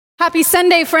Happy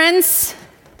Sunday, friends.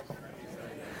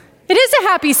 It is a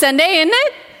happy Sunday, isn't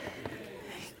it?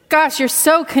 Gosh, you're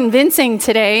so convincing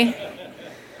today.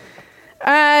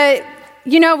 We're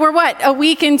a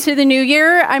week into the new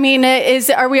year? I mean,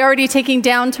 are we already taking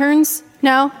downturns?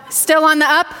 No? Still on the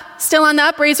up? Still on the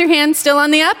up? Raise your hand. Still on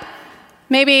the up?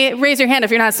 Maybe raise your hand if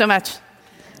you're not so much.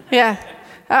 Yeah.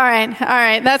 All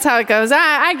right. That's how it goes.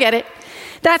 I get it.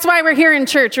 That's why we're here in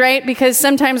church, right? Because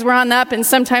sometimes we're on the up and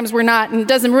sometimes we're not. And it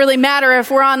doesn't really matter if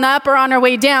we're on the up or on our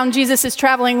way down. Jesus is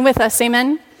traveling with us.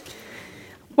 Amen?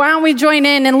 Why don't we join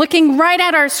in and looking right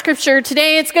at our scripture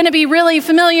today? It's going to be really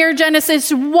familiar.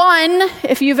 Genesis 1.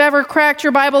 If you've ever cracked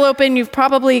your Bible open, you've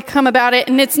probably come about it.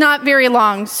 And it's not very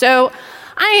long. So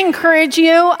I encourage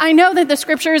you. I know that the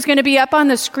scripture is going to be up on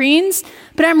the screens.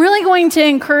 But I'm really going to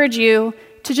encourage you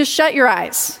to just shut your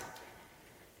eyes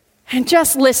and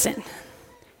just listen.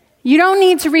 You don't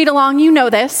need to read along, you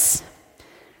know this.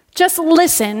 Just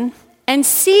listen and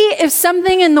see if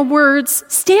something in the words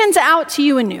stands out to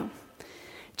you anew.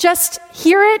 Just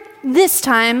hear it this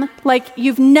time like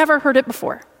you've never heard it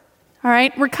before. All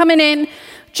right, we're coming in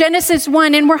Genesis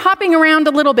 1, and we're hopping around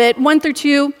a little bit, 1 through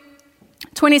 2,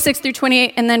 26 through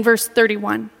 28, and then verse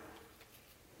 31.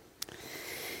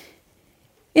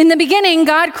 In the beginning,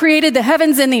 God created the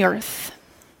heavens and the earth.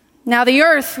 Now the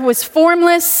earth was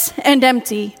formless and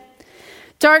empty.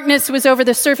 Darkness was over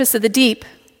the surface of the deep,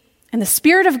 and the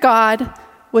Spirit of God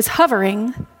was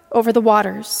hovering over the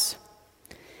waters.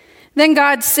 Then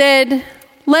God said,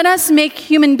 "Let us make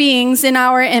human beings in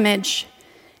our image,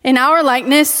 in our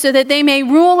likeness, so that they may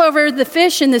rule over the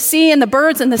fish in the sea and the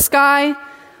birds in the sky,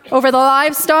 over the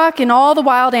livestock and all the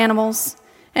wild animals,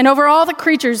 and over all the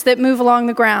creatures that move along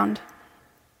the ground."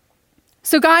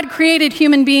 So God created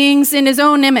human beings in his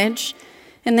own image.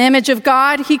 In the image of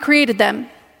God, he created them.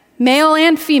 Male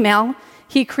and female,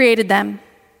 he created them.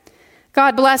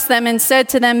 God blessed them and said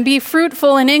to them, "Be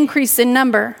fruitful and increase in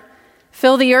number.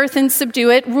 Fill the earth and subdue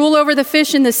it. Rule over the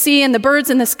fish in the sea and the birds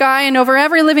in the sky and over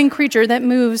every living creature that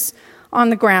moves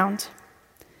on the ground."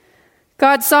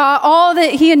 God saw all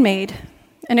that he had made,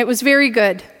 and it was very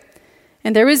good.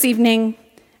 And there was evening,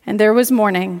 and there was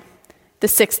morning, the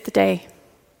sixth day.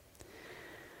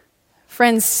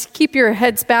 Friends, keep your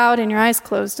heads bowed and your eyes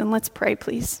closed, and let's pray,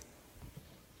 please.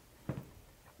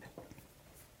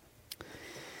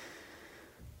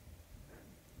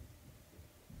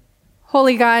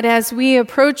 Holy God, as we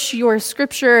approach your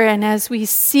scripture and as we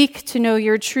seek to know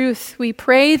your truth, we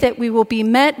pray that we will be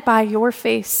met by your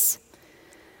face,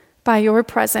 by your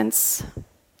presence,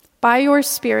 by your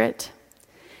spirit,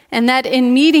 and that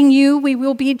in meeting you, we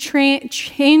will be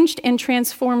changed and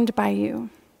transformed by you.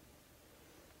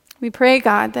 We pray,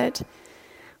 God, that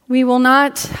we will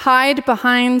not hide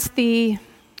behind the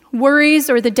worries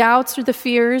or the doubts or the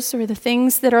fears or the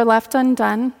things that are left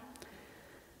undone,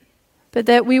 but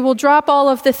that we will drop all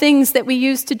of the things that we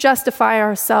use to justify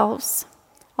ourselves,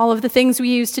 all of the things we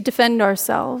use to defend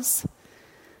ourselves,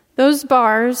 those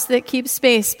bars that keep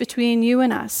space between you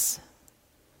and us.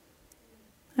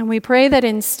 And we pray that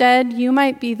instead you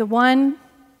might be the one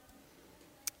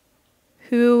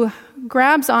who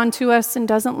grabs onto us and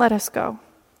doesn't let us go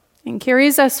and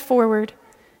carries us forward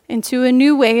into a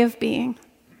new way of being.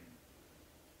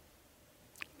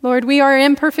 Lord, we are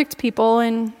imperfect people,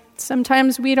 and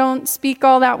sometimes we don't speak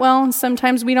all that well, and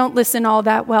sometimes we don't listen all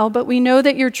that well, but we know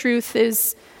that your truth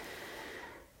is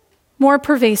more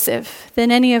pervasive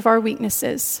than any of our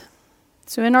weaknesses.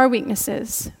 So in our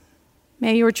weaknesses,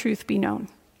 may your truth be known.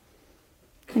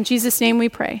 In Jesus' name we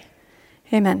pray.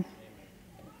 Amen.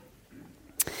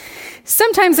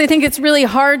 Sometimes I think it's really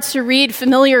hard to read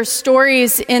familiar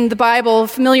stories in the Bible,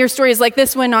 familiar stories like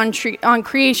this one on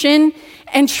creation,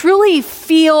 and truly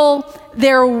feel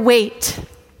their weight,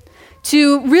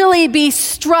 to really be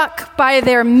struck by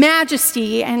their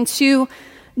majesty and to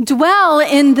dwell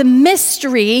in the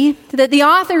mystery that the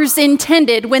authors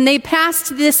intended when they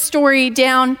passed this story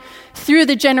down through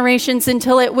the generations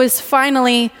until it was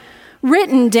finally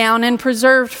written down and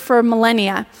preserved for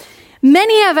millennia.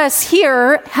 Many of us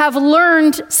here have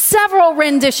learned several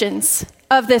renditions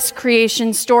of this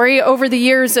creation story over the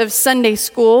years of Sunday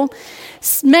school.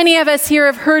 Many of us here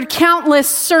have heard countless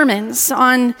sermons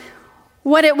on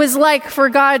what it was like for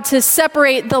God to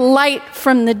separate the light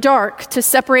from the dark, to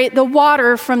separate the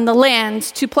water from the land,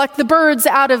 to pluck the birds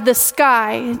out of the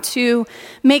sky, to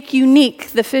make unique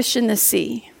the fish in the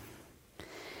sea.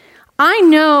 I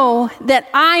know that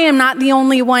I am not the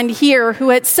only one here who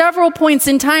at several points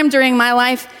in time during my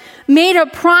life made a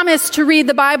promise to read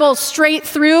the Bible straight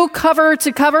through, cover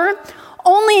to cover,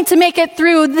 only to make it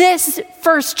through this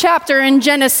first chapter in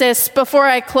Genesis before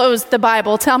I closed the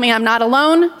Bible. Tell me I'm not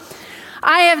alone.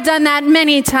 I have done that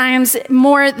many times,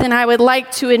 more than I would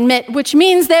like to admit, which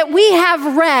means that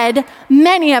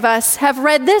many of us have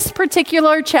read this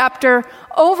particular chapter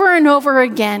over and over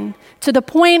again to the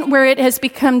point where it has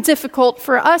become difficult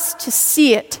for us to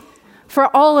see it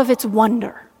for all of its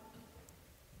wonder.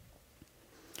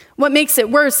 What makes it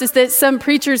worse is that some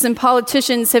preachers and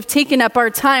politicians have taken up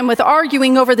our time with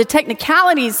arguing over the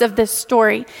technicalities of this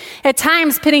story, at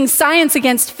times pitting science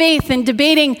against faith and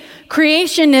debating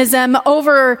creationism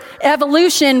over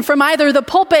evolution from either the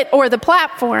pulpit or the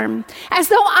platform, as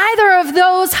though either of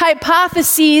those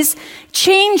hypotheses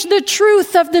change the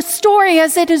truth of the story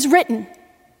as it is written.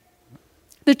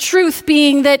 The truth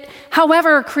being that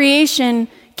however creation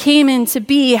came into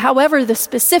be, however the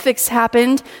specifics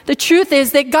happened, the truth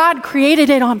is that God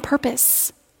created it on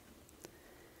purpose.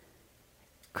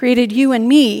 Created you and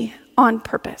me on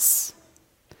purpose.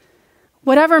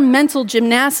 Whatever mental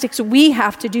gymnastics we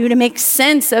have to do to make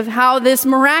sense of how this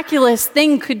miraculous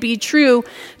thing could be true,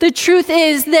 the truth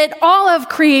is that all of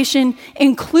creation,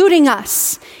 including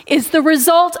us, is the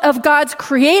result of God's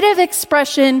creative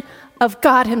expression of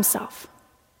God Himself.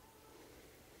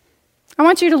 I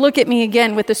want you to look at me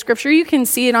again with the scripture. You can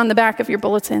see it on the back of your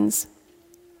bulletins.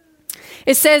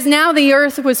 It says, "Now the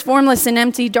earth was formless and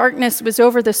empty, darkness was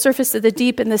over the surface of the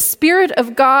deep, and the Spirit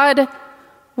of God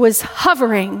was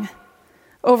hovering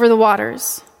over the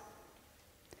waters."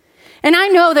 And I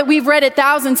know that we've read it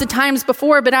thousands of times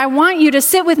before, but I want you to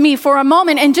sit with me for a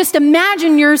moment and just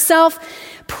imagine yourself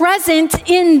present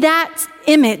in that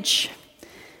image.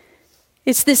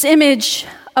 It's this image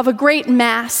of a great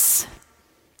mass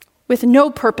with no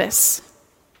purpose.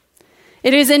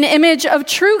 It is an image of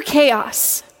true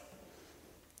chaos.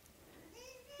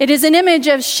 It is an image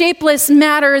of shapeless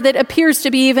matter that appears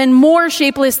to be even more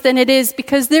shapeless than it is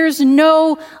because there's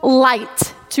no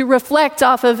light to reflect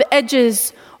off of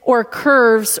edges or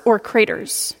curves or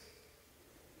craters.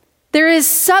 There is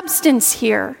substance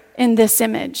here in this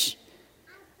image,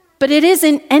 but it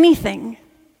isn't anything.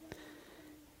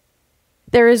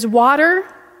 There is water,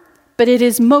 but it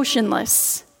is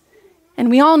motionless. And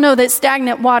we all know that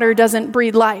stagnant water doesn't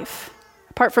breed life,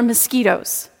 apart from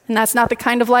mosquitoes. And that's not the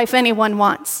kind of life anyone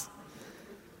wants.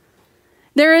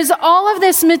 There is all of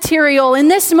this material in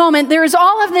this moment. There is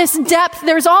all of this depth.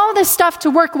 There's all of this stuff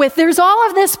to work with. There's all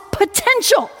of this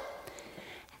potential.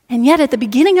 And yet at the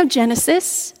beginning of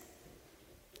Genesis,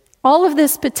 all of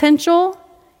this potential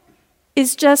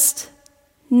is just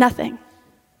nothing.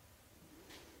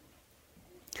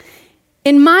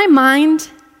 In my mind,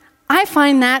 I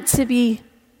find that to be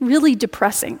really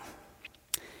depressing.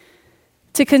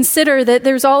 To consider that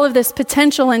there's all of this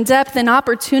potential and depth and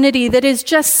opportunity that is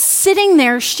just sitting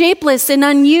there shapeless and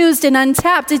unused and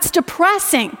untapped. It's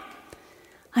depressing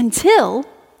until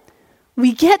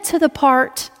we get to the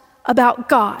part about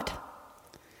God.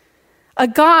 A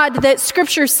God that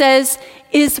Scripture says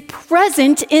is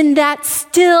present in that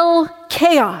still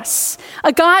chaos.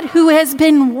 A God who has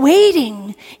been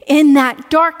waiting in that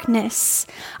darkness.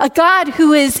 A God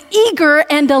who is eager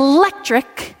and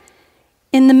electric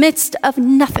in the midst of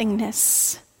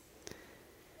nothingness.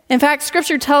 In fact,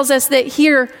 Scripture tells us that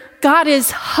here God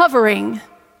is hovering,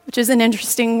 which is an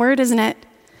interesting word, isn't it?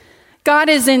 God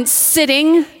isn't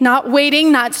sitting, not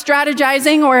waiting, not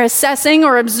strategizing or assessing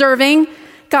or observing.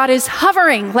 God is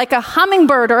hovering like a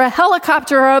hummingbird or a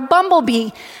helicopter or a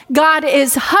bumblebee. God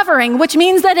is hovering, which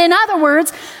means that, in other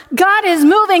words, God is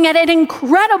moving at an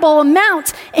incredible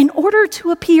amount in order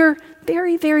to appear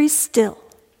very, very still.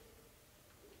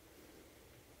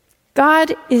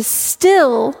 God is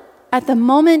still at the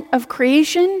moment of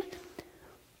creation,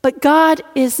 but God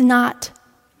is not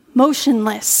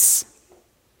motionless.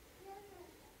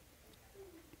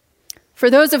 For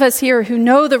those of us here who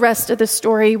know the rest of the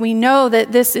story, we know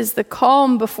that this is the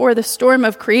calm before the storm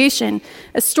of creation,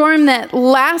 a storm that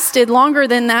lasted longer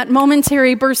than that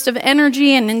momentary burst of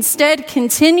energy and instead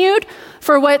continued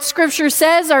for what Scripture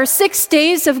says are 6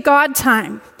 days of God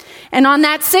time. And on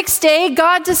that 6th day,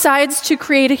 God decides to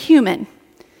create a human.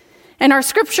 And our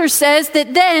Scripture says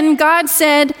that then God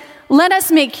said, "Let us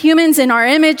make humans in our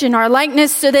image and our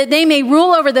likeness so that they may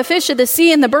rule over the fish of the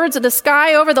sea and the birds of the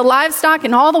sky, over the livestock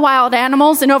and all the wild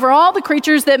animals, and over all the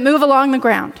creatures that move along the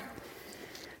ground."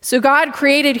 So God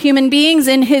created human beings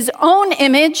in His own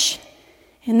image.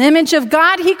 In the image of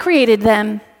God, He created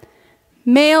them.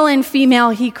 Male and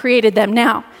female, He created them.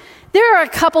 Now, there are a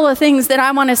couple of things that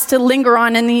I want us to linger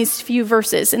on in these few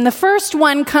verses. And the first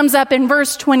one comes up in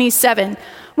verse 27.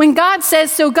 When God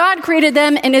says, "So God created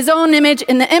them in His own image.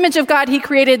 In the image of God, He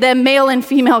created them. Male and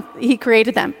female, He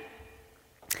created them."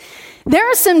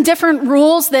 There are some different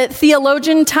rules that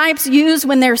theologian types use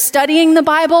when they're studying the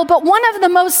Bible, but one of the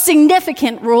most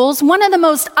significant rules, one of the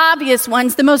most obvious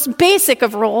ones, the most basic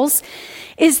of rules,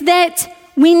 is that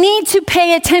we need to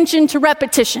pay attention to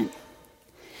repetition.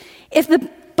 If the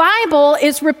Bible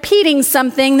is repeating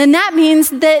something, then that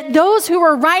means that those who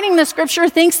are writing the scripture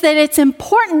thinks that it's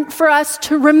important for us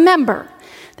to remember.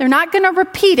 They're not going to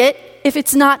repeat it if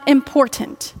it's not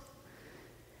important.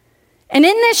 And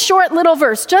in this short little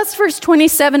verse, just verse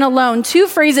 27 alone, 2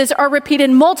 phrases are repeated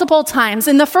multiple times.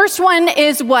 And the first one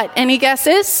is what? Any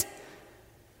guesses?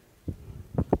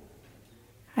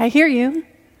 I hear you,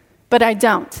 but I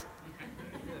don't.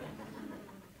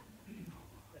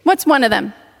 What's one of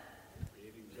them?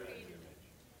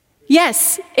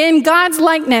 Yes, in God's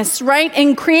likeness, right?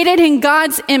 And created in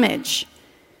God's image.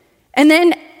 And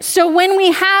then, so when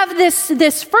we have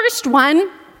this first one,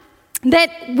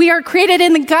 that we are created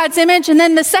in God's image, and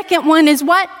then the second one is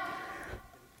what?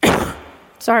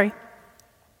 Sorry.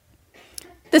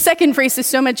 The second phrase is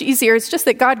so much easier. It's just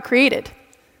that God created.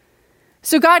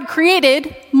 So God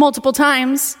created multiple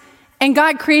times, and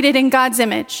God created in God's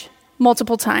image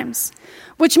multiple times.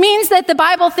 Which means that the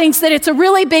Bible thinks that it's a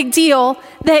really big deal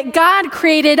that God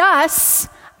created us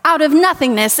out of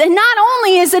nothingness. And not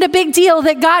only is it a big deal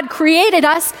that God created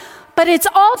us, but it's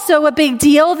also a big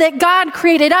deal that God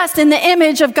created us in the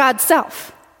image of God's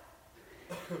self.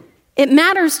 It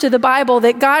matters to the Bible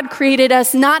that God created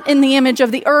us not in the image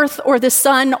of the earth or the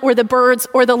sun or the birds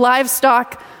or the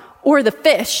livestock or the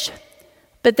fish,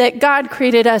 but that God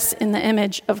created us in the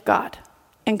image of God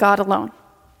and God alone.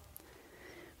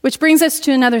 Which brings us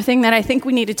to another thing that I think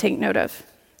we need to take note of,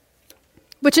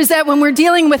 which is that when we're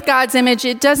dealing with God's image,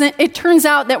 it turns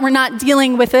out that we're not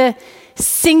dealing with a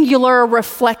singular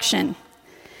reflection.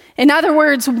 In other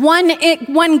words,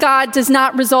 one God does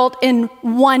not result in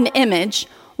one image.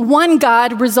 One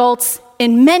God results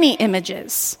in many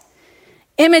images.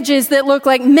 Images that look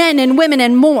like men and women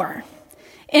and more.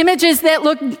 Images that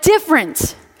look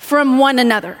different from one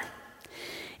another.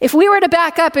 If we were to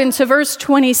back up into verse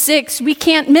 26, we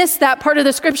can't miss that part of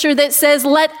the scripture that says,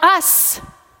 "Let us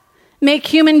make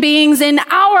human beings in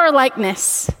our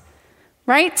likeness,"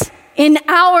 right? In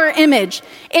our image.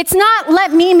 It's not,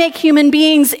 "Let me make human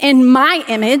beings in my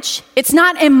image." It's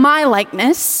not in my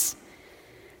likeness.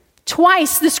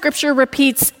 Twice the scripture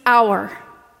repeats "our."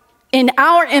 In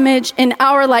our image, in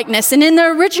our likeness. And in the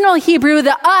original Hebrew,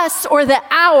 the us or the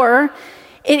our,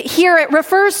 it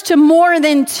refers to more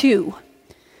than two,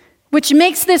 which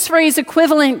makes this phrase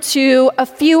equivalent to a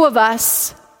few of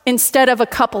us instead of a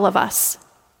couple of us.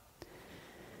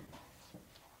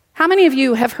 How many of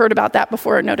you have heard about that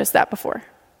before or noticed that before?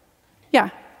 Yeah,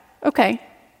 okay,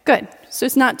 good. So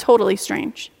it's not totally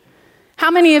strange.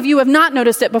 How many of you have not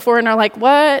noticed it before and are like,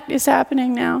 what is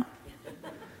happening now?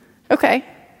 Okay.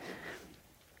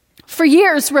 For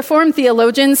years, Reformed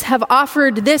theologians have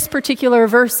offered this particular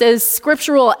verse as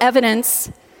scriptural evidence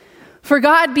for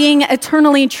God being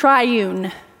eternally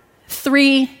triune,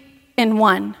 3 in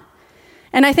 1.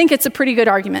 And I think it's a pretty good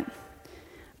argument.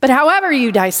 But however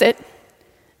you dice it,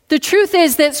 the truth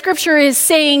is that Scripture is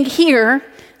saying here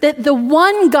that the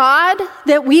one God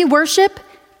that we worship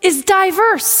is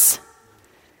diverse.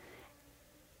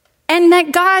 And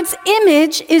that God's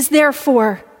image is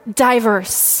therefore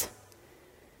diverse.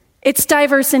 It's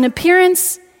diverse in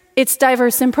appearance, it's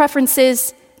diverse in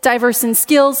preferences, diverse in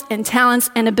skills and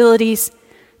talents and abilities.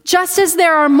 Just as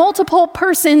there are multiple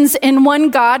persons in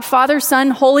one God, Father, Son,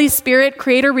 Holy Spirit,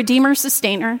 Creator, Redeemer,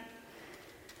 Sustainer,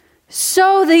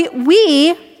 so that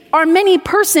we are many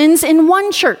persons in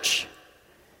one church,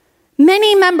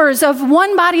 many members of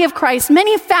one body of Christ,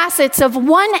 many facets of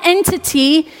one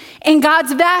entity in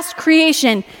God's vast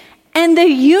creation. And the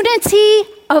unity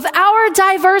of our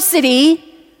diversity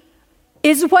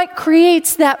is what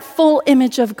creates that full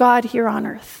image of God here on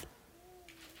earth.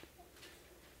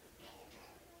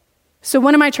 So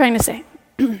what am I trying to say?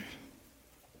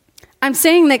 I'm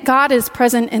saying that God is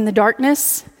present in the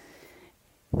darkness,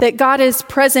 that God is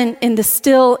present in the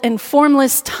still and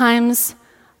formless times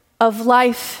of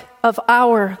life, of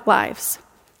our lives.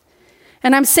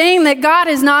 And I'm saying that God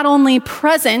is not only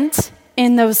present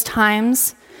in those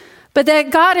times, but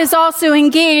that God is also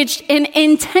engaged in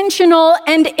intentional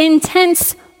and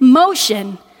intense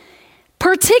motion,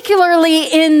 particularly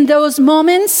in those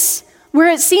moments where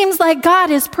it seems like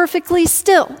God is perfectly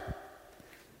still,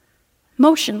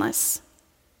 motionless.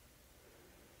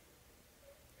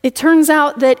 It turns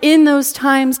out that in those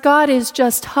times, God is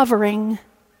just hovering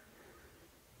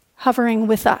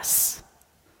with us.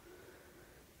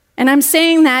 And I'm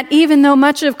saying that even though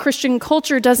much of Christian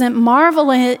culture doesn't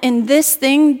marvel in this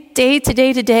thing day to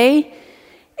day to day,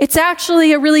 It's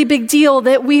actually a really big deal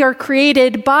that we are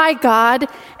created by God,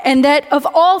 and that of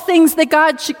all things that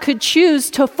God could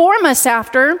choose to form us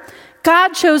after, God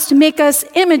chose to make us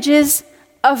images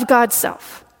of God's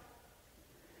self.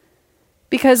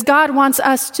 Because God wants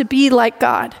us to be like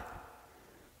God,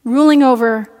 ruling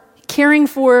over, caring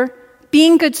for,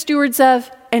 being good stewards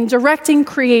of, and directing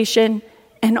creation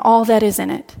and all that is in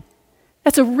it.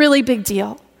 That's a really big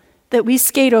deal that we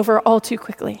skate over all too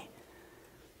quickly.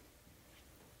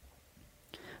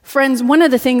 Friends, one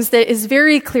of the things that is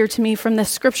very clear to me from the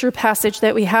scripture passage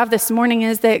that we have this morning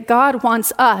is that God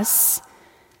wants us,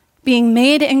 being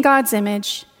made in God's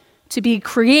image, to be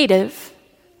creative,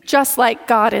 just like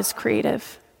God is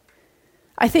creative.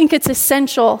 I think it's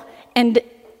essential and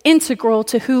integral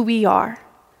to who we are.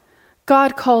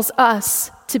 God calls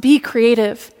us to be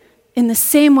creative in the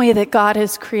same way that God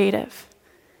is creative.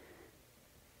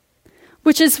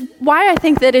 Which is why I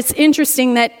think that it's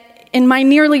interesting that in my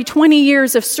nearly 20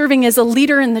 years of serving as a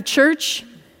leader in the church,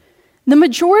 the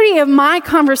majority of my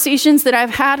conversations that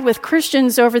I've had with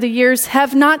Christians over the years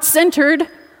have not centered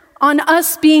on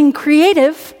us being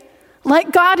creative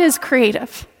like God is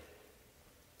creative.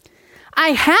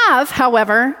 I have,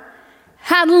 however,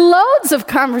 had loads of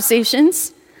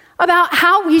conversations about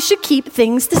how we should keep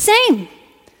things the same.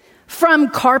 From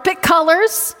carpet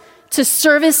colors to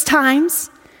service times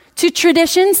to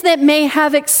traditions that may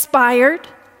have expired.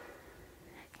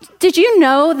 Did you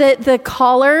know that the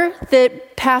collar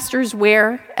that pastors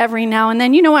wear every now and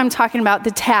then, you know what I'm talking about,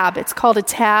 the tab, it's called a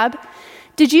tab.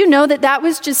 Did you know that that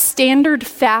was just standard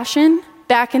fashion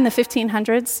back in the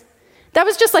 1500s? That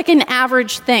was just like an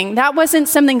average thing. That wasn't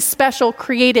something special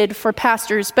created for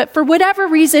pastors. But for whatever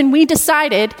reason, we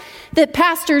decided that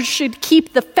pastors should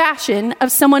keep the fashion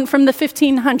of someone from the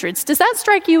 1500s. Does that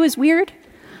strike you as weird?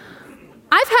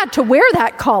 I've had to wear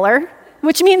that collar,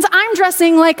 which means I'm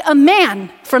dressing like a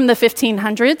man from the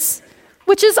 1500s,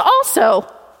 which is also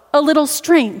a little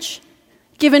strange,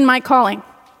 given my calling.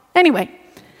 Anyway,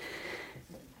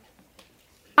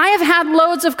 I have had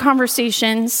loads of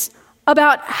conversations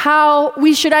about how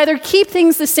we should either keep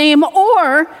things the same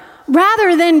or,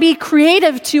 rather than be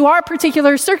creative to our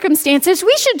particular circumstances,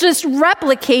 we should just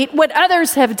replicate what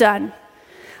others have done.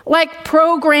 Like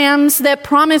programs that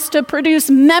promise to produce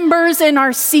members in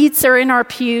our seats or in our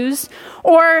pews,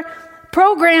 or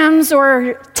programs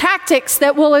or tactics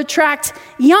that will attract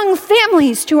young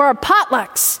families to our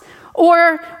potlucks,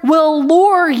 or will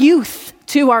lure youth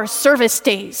to our service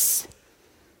days.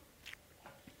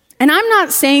 And I'm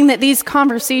not saying that these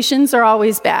conversations are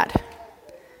always bad,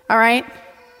 all right?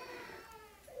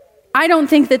 I don't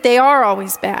think that they are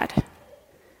always bad.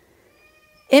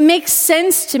 It makes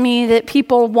sense to me that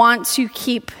people want to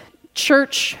keep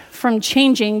church from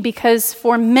changing because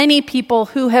for many people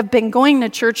who have been going to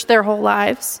church their whole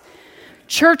lives,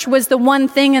 church was the one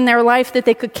thing in their life that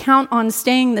they could count on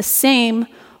staying the same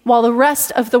while the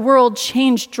rest of the world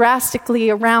changed drastically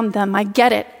around them. I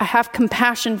get it. I have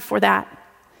compassion for that.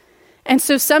 And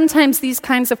so sometimes these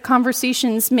kinds of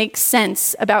conversations make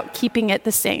sense about keeping it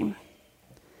the same.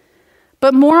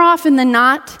 But more often than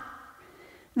not,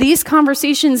 these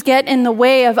conversations get in the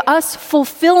way of us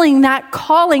fulfilling that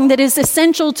calling that is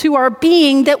essential to our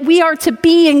being, that we are to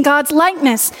be in God's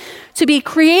likeness, to be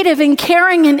creative and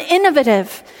caring and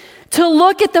innovative, to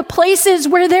look at the places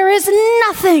where there is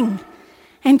nothing,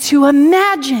 and to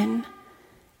imagine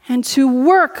and to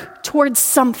work towards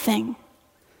something.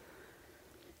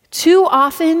 Too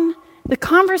often, the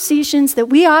conversations that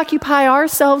we occupy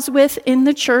ourselves with in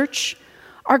the church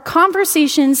are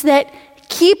conversations that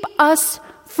keep us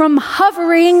from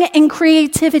hovering in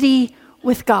creativity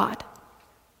with God.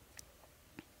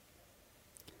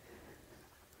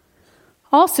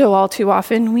 Also, all too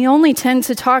often, we only tend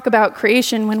to talk about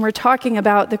creation when we're talking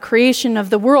about the creation of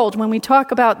the world, when we talk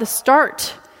about the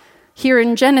start here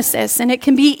in Genesis. And it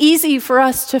can be easy for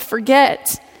us to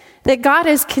forget that God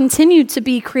has continued to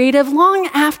be creative long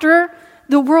after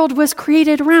the world was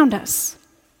created around us.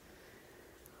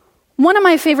 One of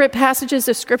my favorite passages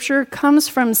of Scripture comes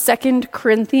from 2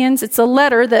 Corinthians. It's a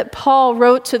letter that Paul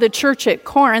wrote to the church at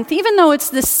Corinth. Even though it's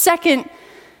the 2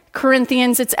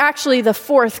 Corinthians, it's actually the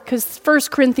 4th, because 1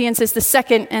 Corinthians is the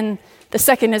 2nd, and the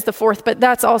 2nd is the 4th, but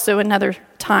that's also another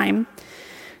time.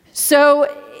 So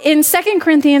in 2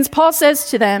 Corinthians, Paul says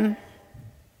to them,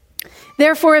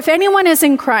 "Therefore, if anyone is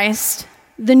in Christ,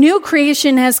 the new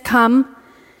creation has come."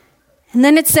 And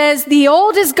then it says, "The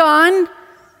old is gone,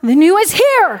 the new is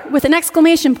here," with an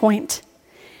exclamation point.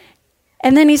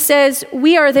 And then he says,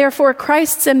 "We are therefore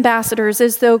Christ's ambassadors,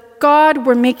 as though God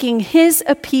were making his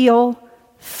appeal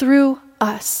through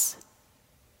us."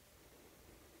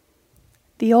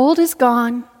 The old is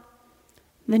gone,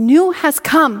 The new has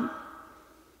come,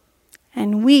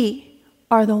 and we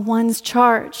are the ones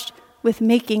charged with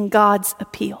making God's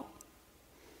appeal.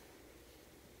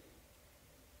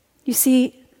 You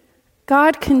see,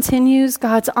 God continues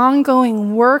God's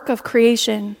ongoing work of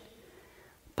creation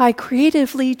by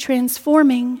creatively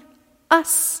transforming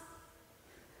us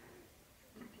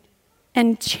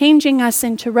and changing us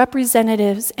into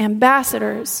representatives,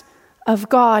 ambassadors of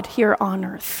God here on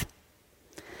earth.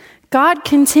 God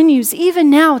continues even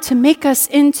now to make us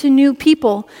into new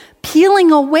people,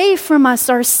 peeling away from us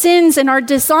our sins and our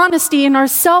dishonesty and our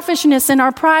selfishness and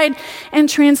our pride, and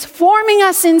transforming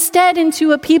us instead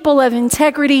into a people of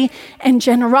integrity and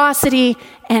generosity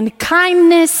and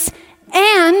kindness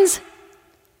and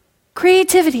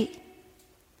creativity.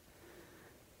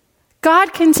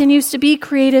 God continues to be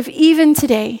creative even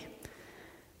today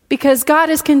because God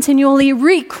is continually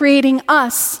recreating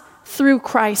us through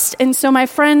Christ. And so, my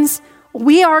friends,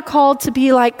 we are called to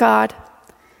be like God,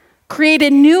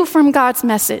 created new from God's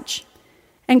message,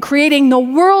 and creating the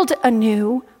world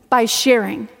anew by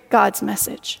sharing God's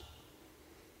message.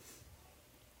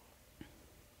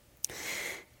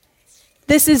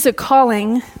 This is a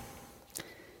calling,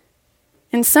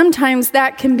 and sometimes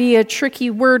that can be a tricky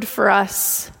word for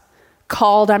us.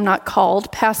 Called, I'm not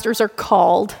called. Pastors are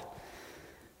called.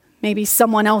 Maybe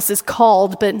someone else is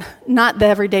called, but not the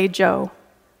everyday Joe.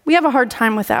 We have a hard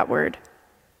time with that word.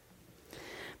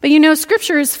 But you know,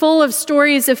 Scripture is full of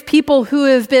stories of people who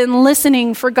have been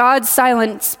listening for God's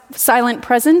silent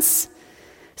presence.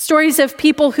 Stories of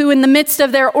people who, in the midst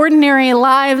of their ordinary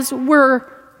lives, were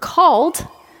called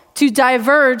to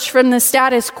diverge from the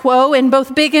status quo in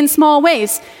both big and small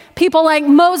ways. People like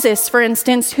Moses, for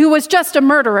instance, who was just a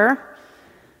murderer,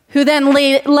 who then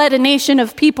led a nation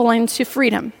of people into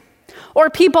freedom. Or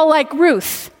people like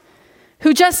Ruth,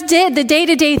 who just did the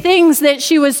day-to-day things that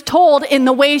she was told in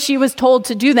the way she was told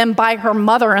to do them by her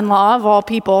mother-in-law, of all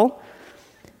people.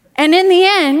 And in the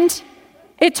end,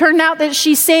 it turned out that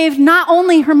she saved not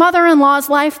only her mother-in-law's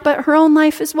life, but her own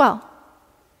life as well.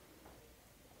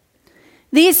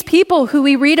 These people who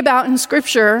we read about in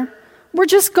Scripture were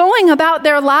just going about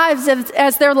their lives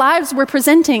as their lives were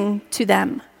presenting to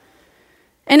them.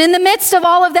 And in the midst of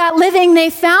all of that living, they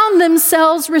found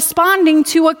themselves responding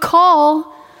to a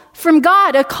call from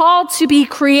God, a call to be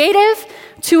creative,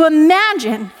 to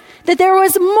imagine that there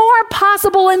was more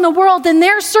possible in the world than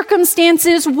their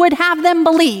circumstances would have them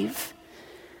believe.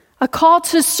 A call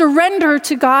to surrender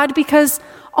to God because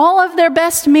all of their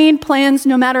best made plans,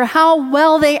 no matter how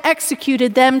well they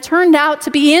executed them, turned out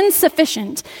to be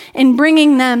insufficient in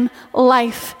bringing them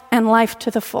life and life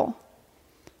to the full.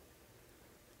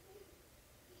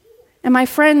 And my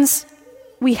friends,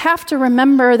 we have to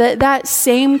remember that that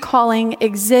same calling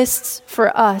exists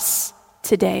for us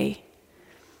today.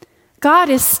 God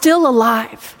is still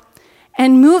alive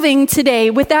and moving today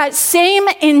with that same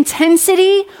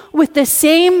intensity, with the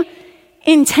same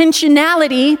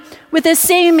intentionality, with the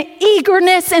same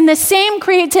eagerness and the same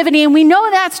creativity. And we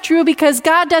know that's true because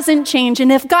God doesn't change.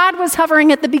 And if God was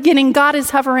hovering at the beginning, God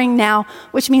is hovering now,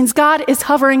 which means God is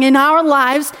hovering in our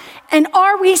lives. And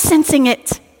are we sensing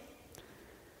it?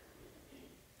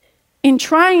 In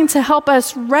trying to help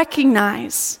us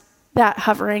recognize that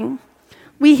hovering,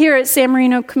 we here at San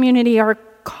Marino Community are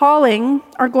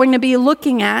going to be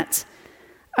looking at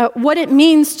what it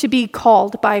means to be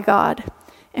called by God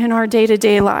in our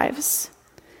day-to-day lives.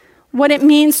 What it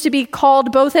means to be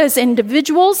called both as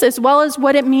individuals as well as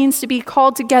what it means to be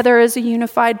called together as a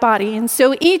unified body. And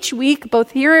so each week,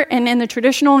 both here and in the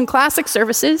traditional and classic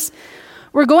services,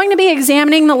 we're going to be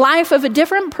examining the life of a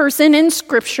different person in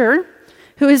Scripture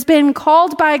who has been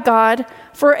called by God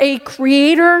for a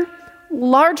creator,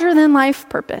 larger-than-life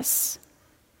purpose.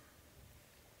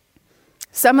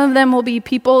 Some of them will be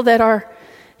people that are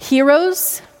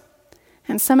heroes,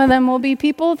 and some of them will be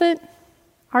people that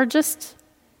are just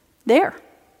there.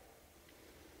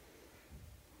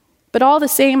 But all the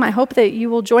same, I hope that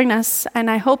you will join us, and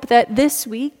I hope that this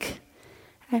week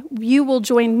you will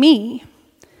join me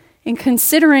in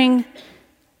considering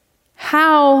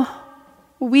how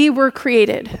we were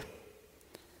created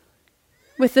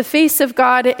with the face of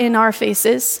God in our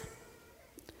faces.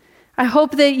 I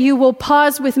hope that you will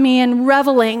pause with me in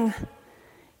reveling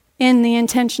in the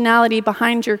intentionality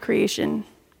behind your creation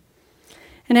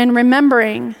and in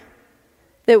remembering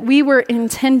that we were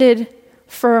intended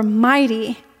for a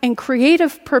mighty and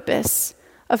creative purpose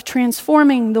of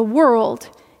transforming the world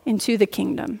into the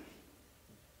kingdom.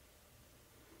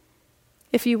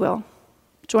 If you will,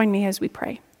 join me as we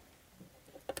pray.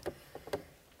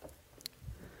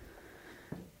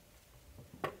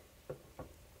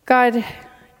 God,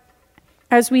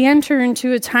 as we enter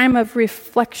into a time of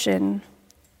reflection,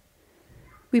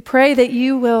 we pray that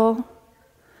you will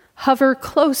hover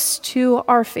close to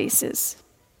our faces,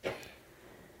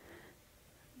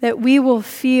 that we will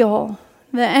feel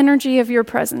the energy of your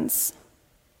presence,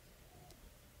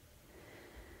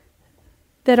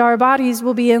 that our bodies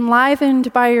will be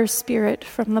enlivened by your Spirit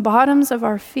from the bottoms of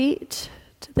our feet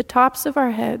to the tops of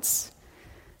our heads,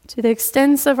 to the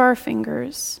extents of our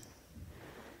fingers,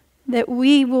 that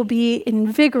we will be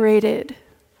invigorated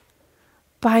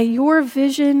by your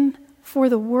vision for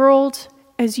the world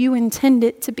as you intend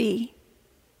it to be.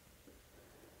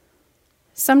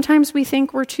 Sometimes we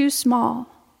think we're too small.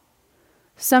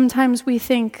 Sometimes we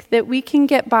think that we can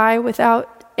get by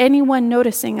without anyone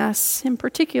noticing us, in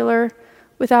particular,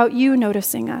 without you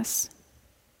noticing us.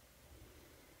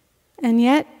 And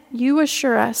yet, you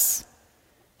assure us,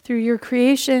 through your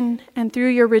creation and through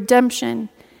your redemption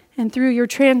and through your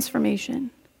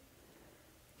transformation,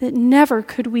 that never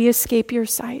could we escape your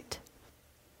sight.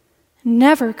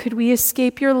 Never could we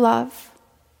escape your love.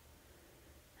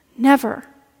 Never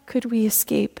could we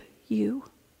escape you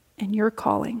and your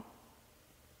calling.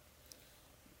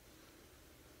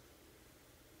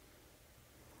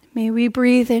 May we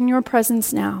breathe in your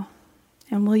presence now,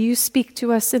 and will you speak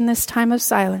to us in this time of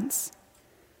silence,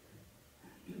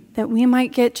 that we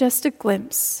might get just a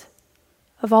glimpse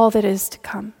of all that is to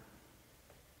come.